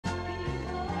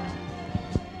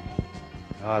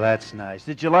Oh, that's nice.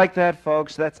 Did you like that,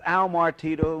 folks? That's Al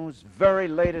Martino's very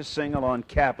latest single on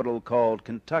Capitol called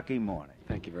Kentucky Morning.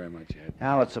 Thank you very much, Ed.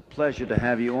 Al, it's a pleasure to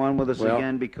have you on with us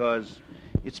again because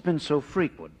it's been so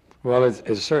frequent. Well,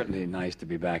 it's certainly nice to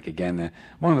be back again.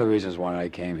 One of the reasons why I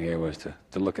came here was to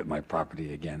look at my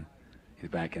property again.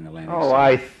 Back in Atlantic City. Oh,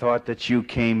 I thought that you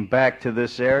came back to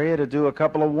this area to do a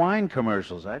couple of wine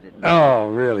commercials. I didn't know. Oh,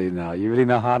 really? No, you really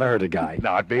know how to hurt a guy.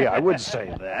 Not me. I would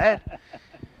say that.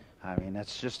 I mean,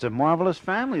 that's just a marvelous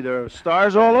family. There are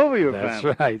stars all over your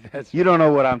family. That's right. You don't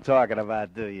know what I'm talking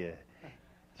about, do you?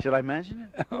 Should I mention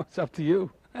it? Oh, it's up to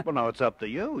you. Well, no, it's up to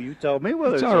you. You told me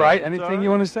whether it's all right. Anything you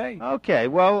want to say. Okay.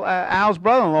 Well, Al's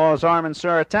brother-in-law is Armin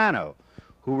Saratano,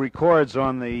 who records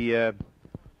on the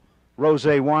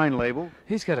Rosé wine label.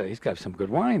 He's got some good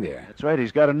wine there. That's right.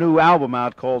 He's got a new album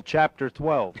out called Chapter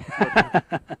 12.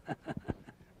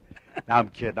 I'm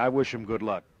kidding. I wish him good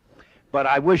luck. But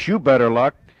I wish you better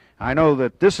luck. I know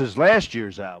that this is last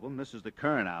year's album. This is the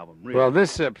current album. Really. Well,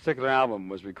 this particular album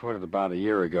was recorded about a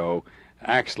year ago.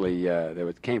 Actually,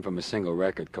 it came from a single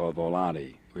record called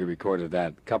Volati. We recorded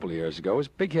that a couple of years ago. It was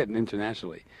a big hit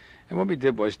internationally. And what we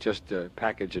did was just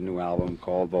package a new album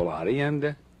called Volati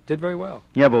and did very well.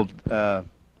 Yeah, well,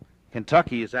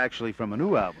 Kentucky is actually from a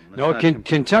new album. No,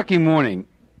 Kentucky Morning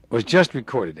was just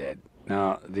recorded, Ed.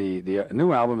 Now, the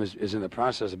new album is in the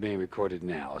process of being recorded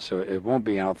now, so it won't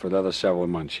be out for another several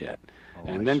months yet. Oh,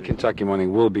 and then Kentucky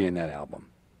Morning will be in that album.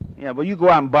 Yeah, well, you go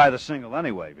out and buy the single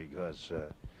anyway because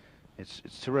it's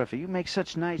terrific. You make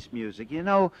such nice music. You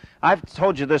know, I've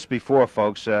told you this before,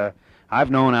 folks.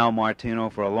 I've known Al Martino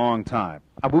for a long time.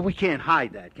 But we can't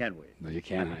hide that, can we? No, you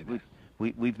can't hide that.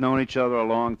 We've known each other a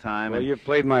long time. Well, you've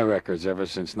played my records ever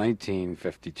since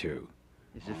 1952.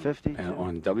 Is it 50?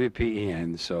 On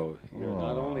WPEN, so you're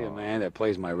not only a man that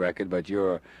plays my record, but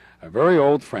you're a very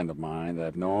old friend of mine that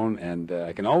I've known, and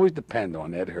I can always depend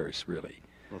on Ed Hurst, really.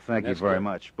 Well, thank you very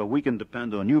much. But we can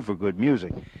depend on you for good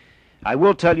music. I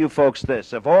will tell you folks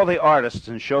this. Of all the artists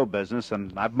in show business,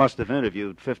 and I must have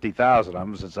interviewed 50,000 of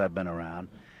them since I've been around,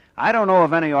 I don't know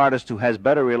of any artist who has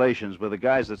better relations with the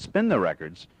guys that spin the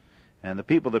records and the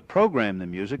people that program the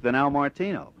music than Al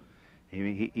Martino.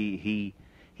 He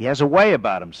has a way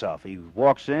about himself. He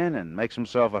walks in and makes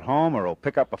himself at home, or he'll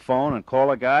pick up a phone and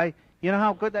call a guy. You know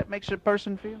how good that makes a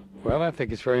person feel? Well, I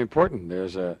think it's very important.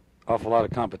 There's an awful lot of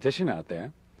competition out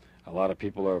there. A lot of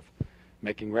people are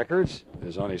making records.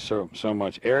 There's only so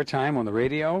much airtime on the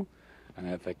radio, and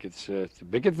I think it's a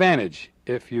big advantage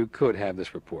if you could have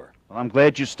this rapport. Well, I'm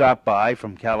glad you stopped by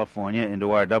from California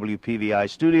into our WPVI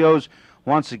studios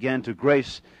once again to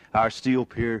grace our Steel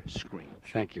Pier screen.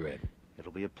 Thank you, Ed.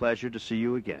 It'll be a pleasure to see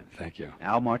you again. Thank you.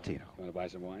 Al Martino. Want to buy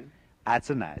some wine? That's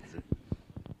a nice.